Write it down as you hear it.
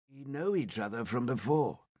know each other from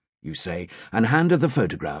before," you say, and hand her the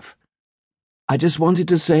photograph. "I just wanted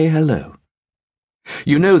to say hello."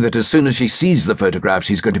 You know that as soon as she sees the photograph,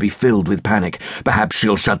 she's going to be filled with panic. Perhaps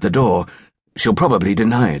she'll shut the door. She'll probably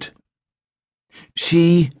deny it.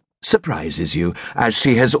 She surprises you, as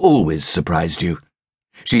she has always surprised you.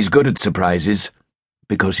 She's good at surprises,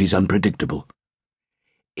 because she's unpredictable.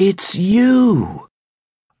 "It's you!"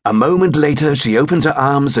 A moment later, she opens her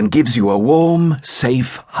arms and gives you a warm,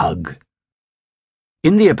 safe hug.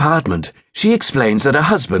 In the apartment, she explains that her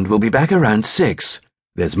husband will be back around 6.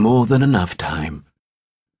 There's more than enough time.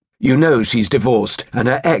 You know she's divorced and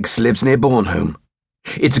her ex lives near Bornholm.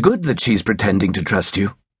 It's good that she's pretending to trust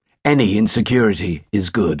you. Any insecurity is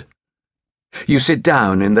good. You sit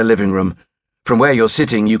down in the living room. From where you're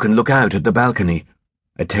sitting, you can look out at the balcony.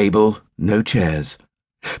 A table, no chairs.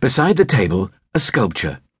 Beside the table, a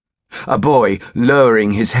sculpture. A boy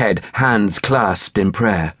lowering his head, hands clasped in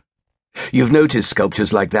prayer. You've noticed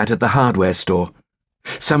sculptures like that at the hardware store.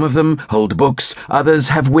 Some of them hold books, others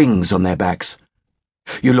have wings on their backs.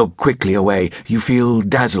 You look quickly away. You feel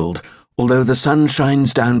dazzled, although the sun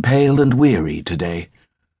shines down pale and weary today.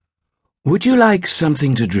 "Would you like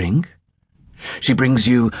something to drink?" She brings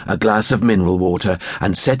you a glass of mineral water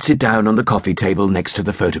and sets it down on the coffee table next to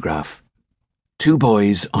the photograph. 2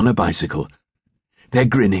 boys on a bicycle. They're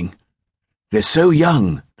grinning. They're so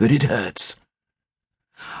young that it hurts.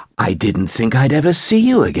 "I didn't think I'd ever see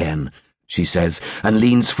you again," she says, and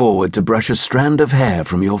leans forward to brush a strand of hair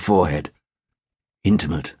from your forehead.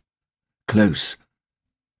 Intimate. Close.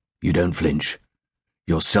 You don't flinch.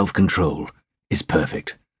 Your self-control is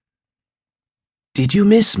perfect. "Did you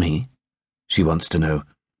miss me?" she wants to know.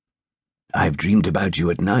 "I've dreamed about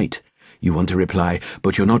you at night," you want to reply,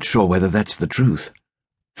 but you're not sure whether that's the truth.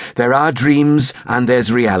 There are dreams and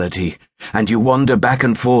there's reality, and you wander back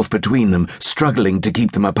and forth between them, struggling to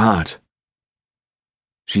keep them apart.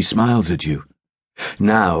 She smiles at you.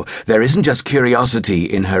 Now, there isn't just curiosity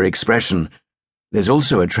in her expression. There's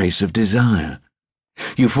also a trace of desire.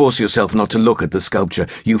 You force yourself not to look at the sculpture.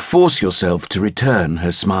 You force yourself to return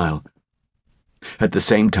her smile. At the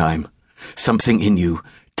same time, something in you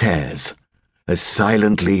tears, as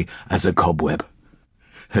silently as a cobweb.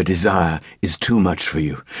 Her desire is too much for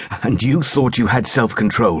you, and you thought you had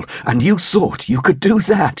self-control, and you thought you could do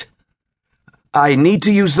that. "I need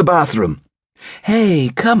to use the bathroom." "Hey,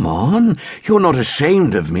 come on, you're not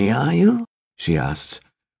ashamed of me, are you?" she asks.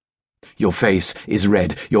 Your face is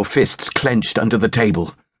red, your fists clenched under the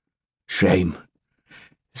table. Shame.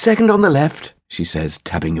 "Second on the left," she says,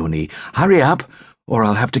 tapping your knee. "Hurry up, or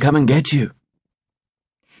I'll have to come and get you."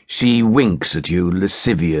 She winks at you,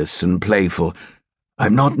 lascivious and playful.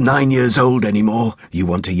 "I'm not 9 years old anymore," you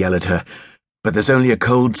want to yell at her, but there's only a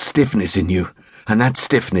cold stiffness in you, and that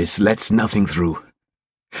stiffness lets nothing through.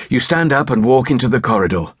 You stand up and walk into the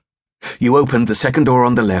corridor. You open the second door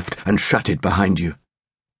on the left and shut it behind you.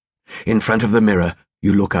 In front of the mirror,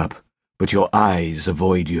 you look up, but your eyes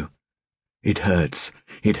avoid you. It hurts.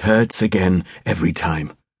 It hurts again every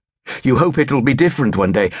time. You hope it'll be different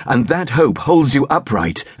one day, and that hope holds you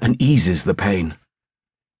upright and eases the pain.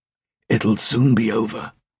 It'll soon be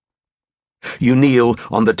over. You kneel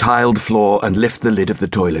on the tiled floor and lift the lid of the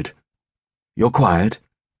toilet. You're quiet.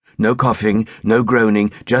 No coughing, no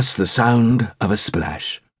groaning, just the sound of a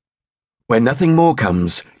splash. When nothing more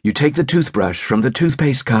comes, you take the toothbrush from the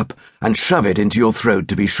toothpaste cup and shove it into your throat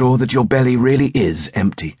to be sure that your belly really is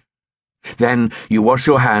empty. Then you wash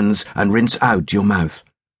your hands and rinse out your mouth.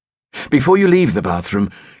 Before you leave the bathroom,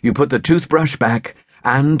 you put the toothbrush back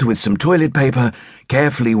and, with some toilet paper,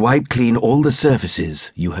 carefully wipe clean all the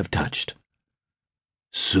surfaces you have touched.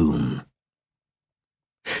 Soon.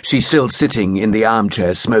 She's still sitting in the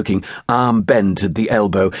armchair smoking, arm bent at the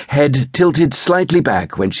elbow, head tilted slightly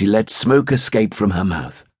back when she lets smoke escape from her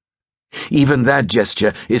mouth. Even that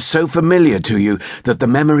gesture is so familiar to you that the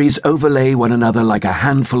memories overlay one another like a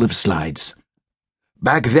handful of slides.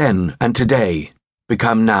 Back then and today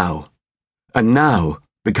become now, and now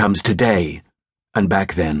becomes today and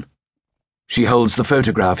back then. She holds the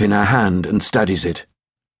photograph in her hand and studies it.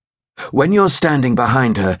 When you're standing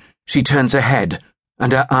behind her, she turns her head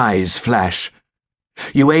and her eyes flash.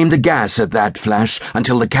 You aim the gas at that flash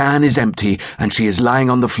until the can is empty and she is lying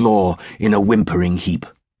on the floor in a whimpering heap.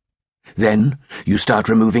 Then you start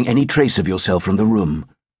removing any trace of yourself from the room.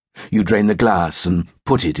 You drain the glass and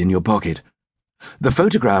put it in your pocket. The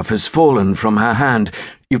photograph has fallen from her hand.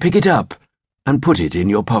 You pick it up and put it in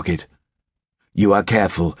your pocket. You are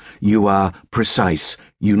careful. You are precise.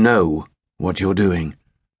 You know what you're doing.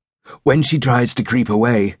 When she tries to creep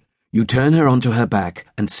away, you turn her onto her back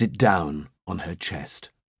and sit down on her chest.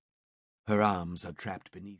 Her arms are trapped beneath